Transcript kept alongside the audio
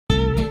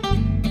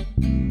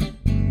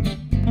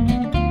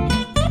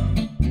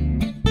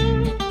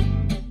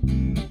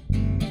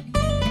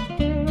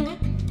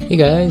Hey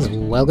guys,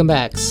 welcome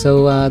back.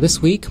 So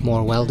this week,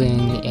 more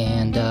welding,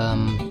 and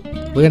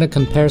we're going to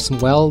compare some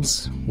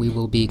welds. We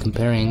will be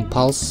comparing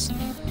pulse,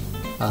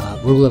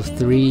 rule of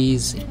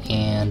threes,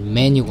 and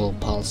manual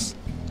pulse.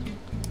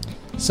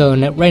 So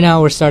right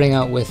now we're starting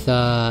out with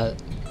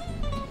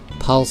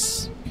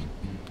pulse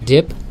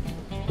dip,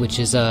 which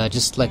is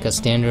just like a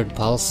standard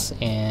pulse,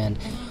 and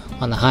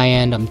on the high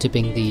end I'm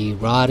dipping the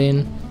rod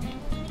in.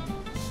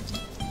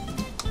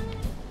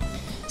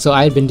 So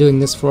I had been doing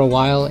this for a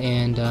while,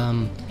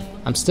 and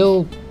I'm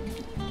still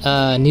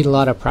need a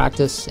lot of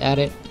practice at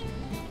it,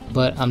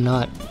 but I'm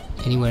not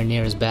anywhere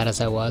near as bad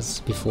as I was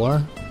before.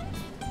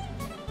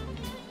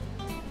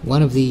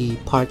 One of the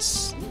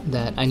parts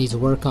that I need to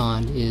work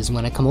on is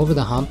when I come over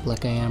the hump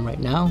like I am right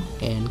now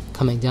and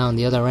coming down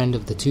the other end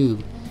of the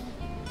tube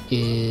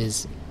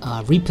is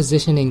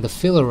repositioning the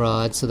filler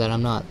rod so that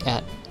I'm not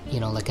at,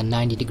 like a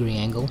 90-degree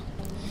angle.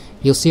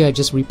 You'll see I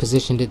just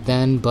repositioned it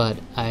then, but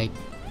I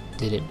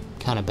did it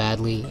kind of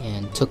badly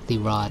and took the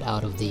rod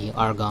out of the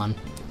argon.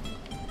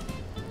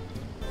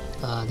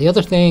 The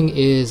other thing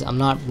is I'm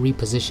not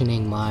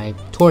repositioning my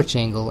torch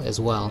angle as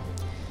well,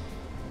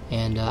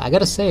 and I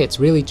gotta say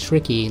it's really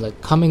tricky,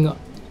 like coming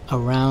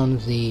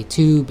around the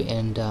tube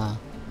and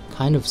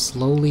kind of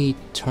slowly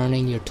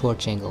turning your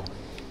torch angle.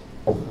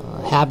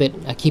 Habit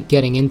I keep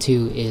getting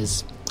into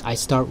is I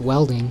start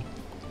welding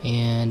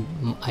and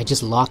I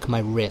just lock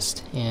my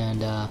wrist,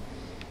 and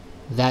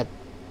that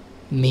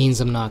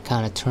means I'm not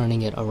kind of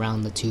turning it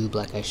around the tube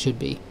like I should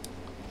be.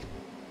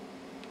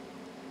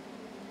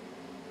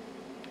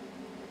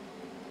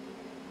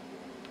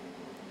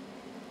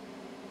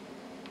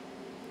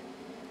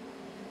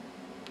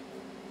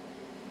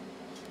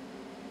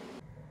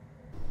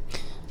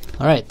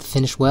 Alright, the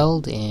finished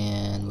weld,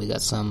 and we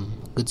got some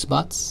good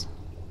spots,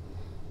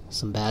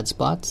 some bad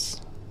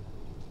spots,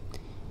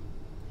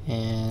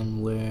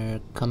 and we're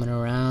coming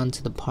around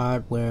to the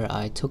part where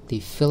I took the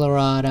filler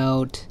rod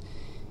out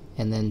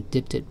and then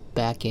dipped it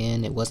back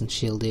in. It wasn't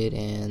shielded,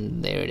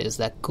 and there it is,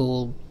 that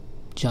gold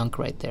junk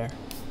right there.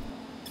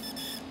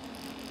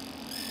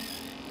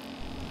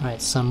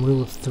 Alright, some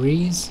rule of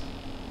threes.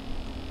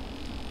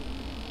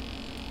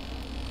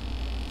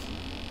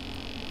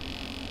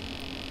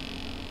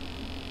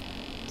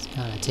 It's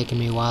kind of taking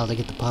me a while to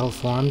get the puddle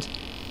formed.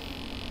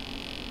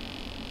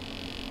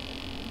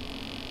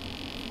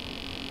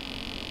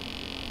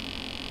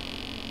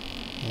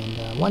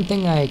 And one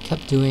thing I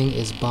kept doing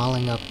is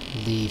balling up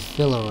the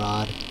filler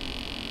rod,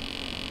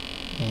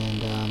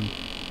 and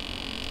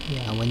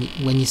yeah,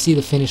 when you see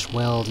the finished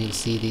weld, you'll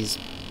see these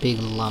big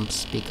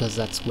lumps because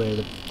that's where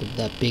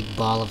that big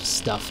ball of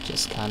stuff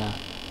just kind of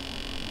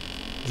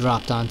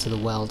dropped onto the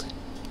weld.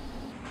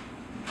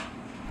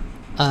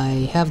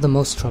 I have the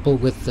most trouble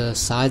with the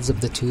sides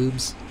of the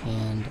tubes,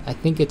 and I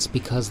think it's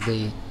because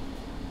the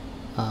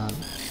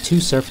two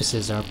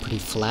surfaces are pretty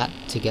flat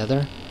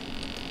together.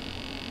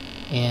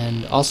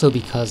 And also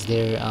because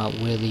they're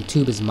where the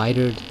tube is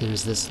mitered,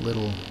 there's this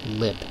little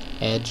lip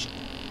edge,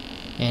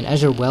 and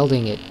as you're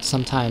welding it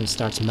sometimes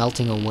starts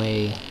melting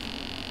away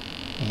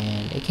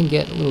and it can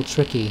get a little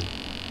tricky.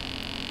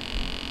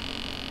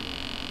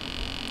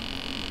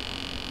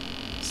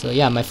 So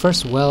yeah, my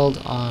first weld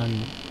on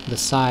the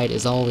side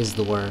is always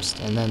the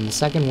worst, and then the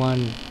second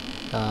one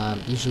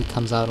usually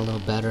comes out a little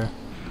better.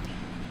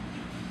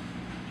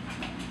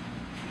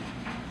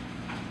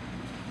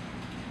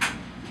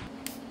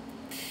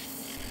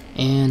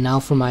 And now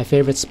for my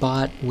favorite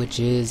spot, which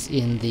is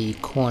in the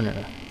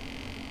corner.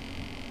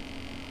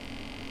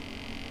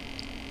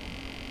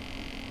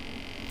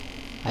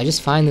 I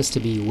just find this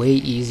to be way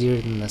easier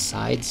than the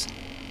sides,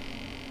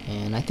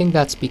 and I think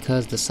that's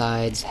because the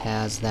sides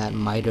has that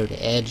mitered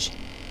edge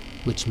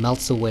which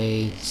melts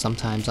away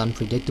sometimes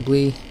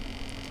unpredictably.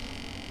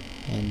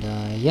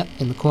 And yep,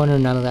 in the corner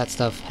none of that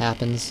stuff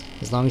happens.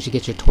 As long as you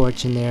get your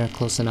torch in there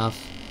close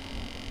enough,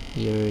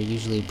 you're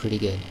usually pretty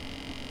good.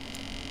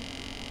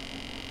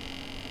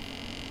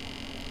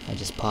 I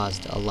just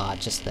paused a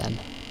lot just then.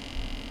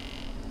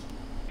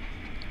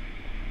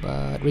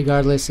 But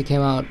regardless, it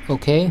came out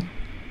okay.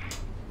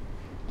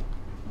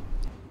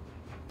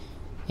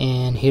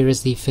 And here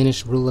is the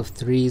finished rule of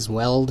threes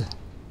weld.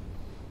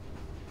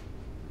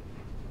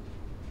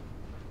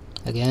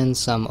 Again,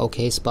 some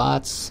okay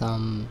spots,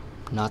 some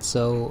not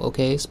so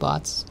okay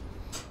spots.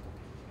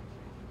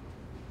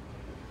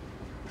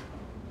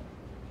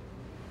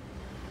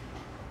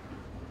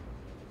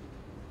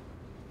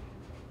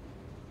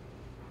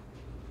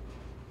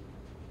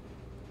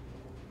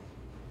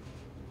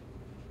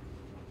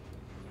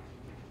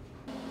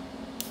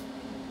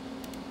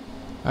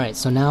 Alright,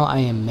 so now I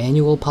am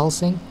manual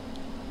pulsing.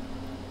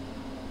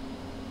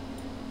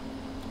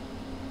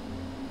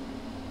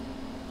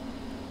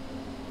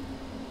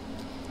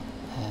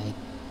 I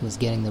was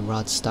getting the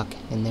rod stuck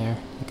in there,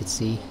 you could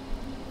see.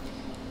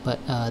 But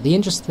the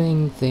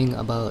interesting thing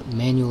about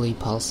manually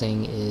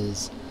pulsing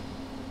is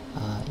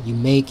you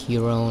make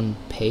your own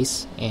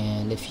pace,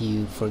 and if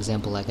you, for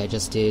example, like I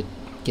just did,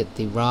 get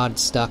the rod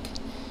stuck,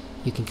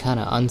 you can kind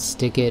of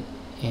unstick it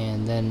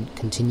and then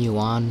continue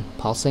on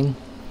pulsing.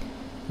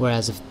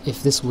 Whereas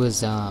if this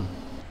was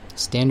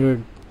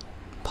standard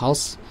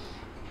pulse,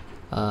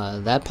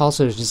 that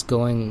pulser is just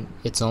going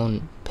its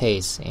own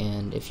pace,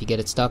 and if you get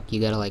it stuck, you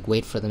gotta like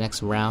wait for the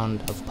next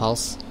round of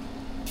pulse.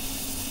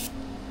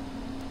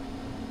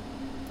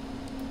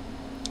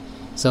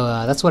 So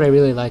that's what I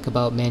really like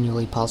about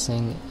manually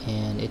pulsing,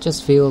 and it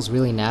just feels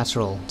really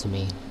natural to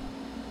me.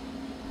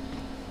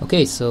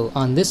 Okay, so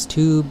on this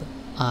tube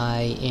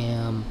I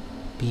am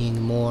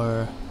being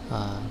more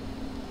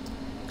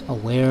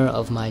aware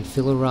of my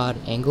filler rod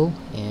angle,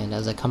 and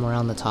as I come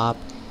around the top,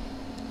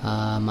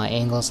 my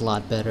angle is a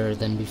lot better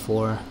than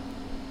before,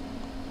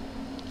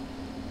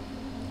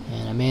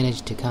 and I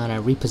managed to kind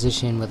of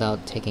reposition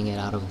without taking it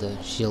out of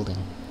the shielding.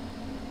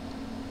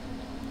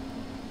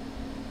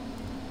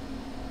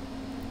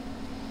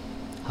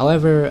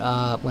 However,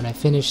 when I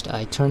finished,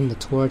 I turned the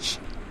torch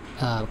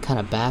kind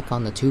of back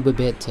on the tube a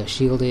bit to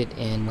shield it,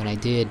 and when I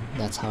did,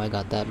 that's how I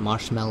got that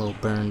marshmallow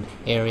burned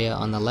area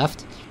on the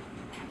left.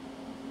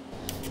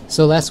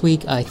 So last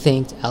week I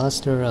thanked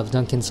Alistair of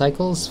Duncan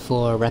Cycles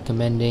for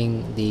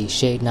recommending the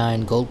Shade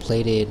 9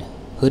 gold-plated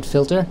hood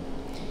filter.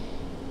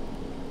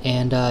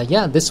 And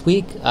yeah, this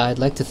week I'd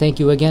like to thank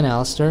you again,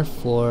 Alistair,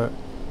 for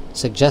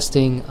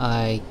suggesting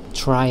I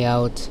try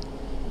out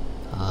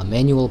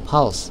manual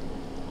pulse.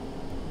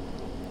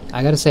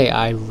 I gotta say,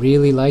 I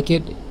really like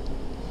it,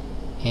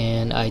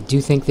 and I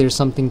do think there's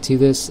something to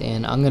this,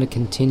 and I'm gonna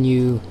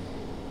continue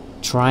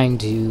trying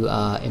to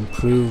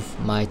improve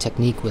my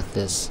technique with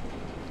this.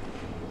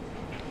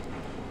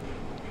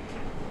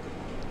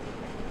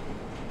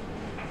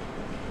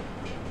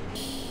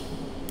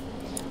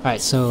 Alright,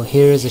 so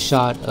here is a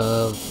shot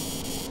of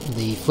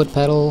the foot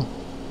pedal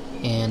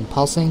and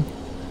pulsing.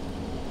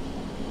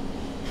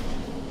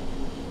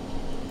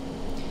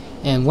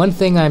 And one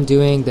thing I'm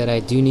doing that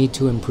I do need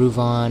to improve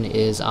on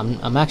is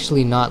I'm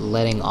actually not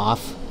letting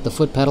off the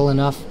foot pedal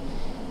enough.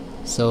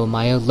 So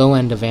my low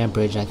end of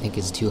amperage I think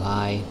is too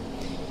high.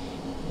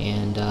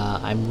 And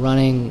I'm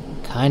running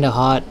kinda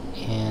hot,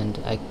 and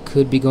I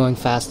could be going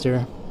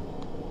faster.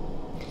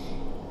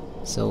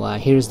 So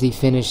here's the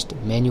finished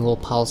manual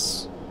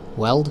pulse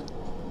weld,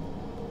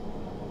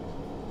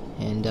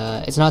 and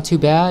it's not too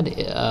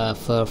bad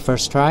for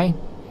first try,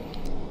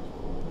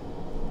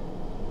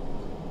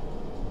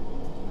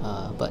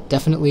 but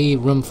definitely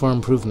room for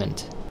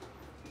improvement.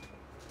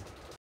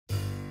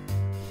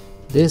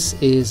 This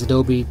is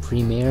Adobe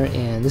Premiere,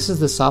 and this is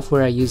the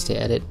software I use to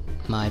edit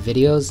my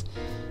videos.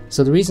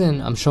 So the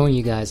reason I'm showing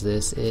you guys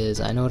this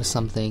is I noticed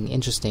something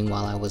interesting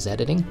while I was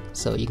editing.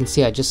 So you can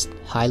see I just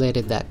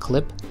highlighted that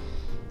clip,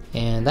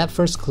 and that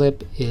first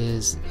clip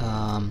is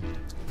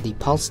the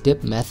pulse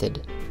dip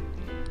method,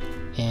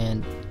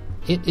 and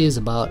it is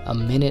about a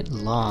minute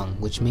long,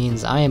 which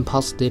means I am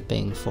pulse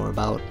dipping for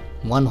about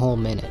 1 whole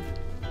minute.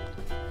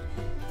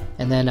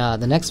 And then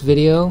the next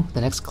video,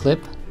 the next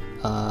clip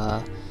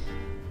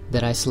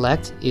that I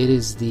select, it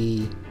is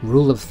the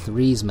rule of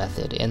threes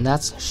method, and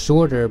that's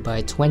shorter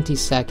by 20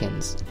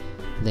 seconds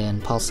than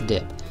pulse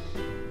dip.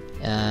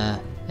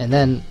 And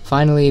then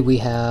finally we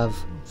have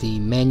the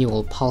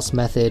manual pulse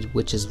method,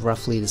 which is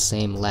roughly the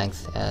same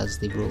length as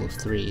the rule of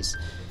threes.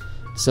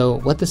 So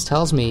what this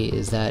tells me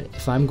is that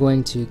if I'm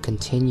going to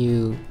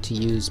continue to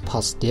use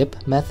pulse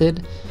dip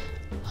method,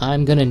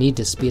 I'm gonna need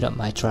to speed up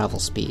my travel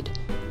speed.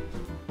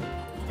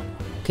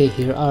 Okay,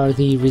 here are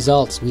the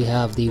results. We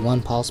have the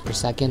 1 pulse per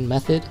second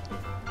method,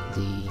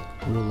 the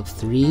rule of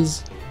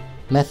threes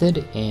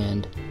method,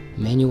 and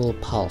manual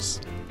pulse.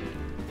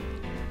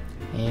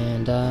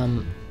 And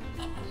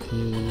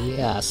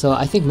yeah, so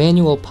I think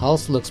manual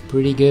pulse looks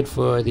pretty good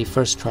for the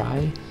first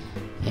try,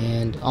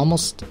 and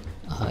almost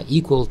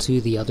equal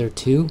to the other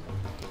two.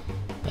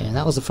 And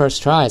that was the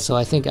first try, so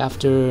I think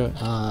after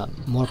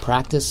more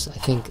practice, I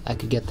think I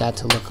could get that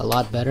to look a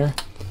lot better.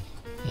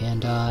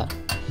 And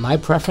my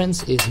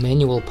preference is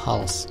manual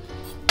pulse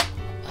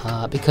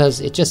because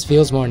it just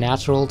feels more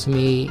natural to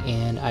me,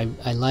 and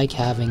I like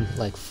having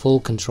like full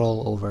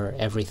control over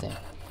everything.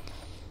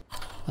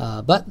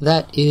 But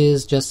that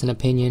is just an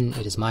opinion.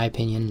 It is my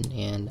opinion,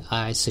 and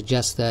I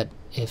suggest that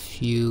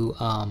if you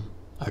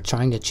are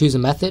trying to choose a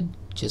method,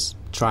 just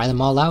try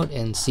them all out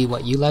and see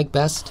what you like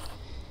best,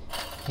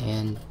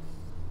 and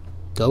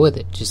go with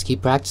it. Just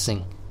keep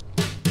practicing.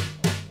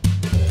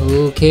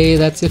 Okay,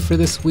 that's it for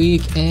this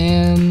week,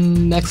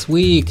 and next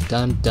week,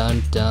 dun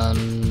dun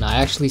dun,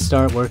 I actually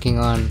start working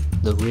on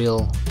the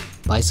real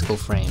bicycle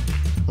frame,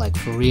 like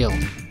for real.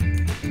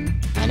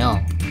 I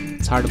know,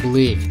 it's hard to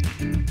believe,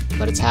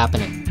 but it's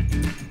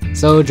happening.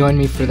 So join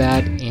me for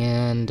that,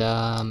 and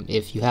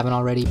if you haven't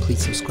already,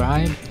 please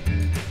subscribe,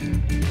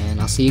 and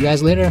I'll see you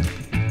guys later.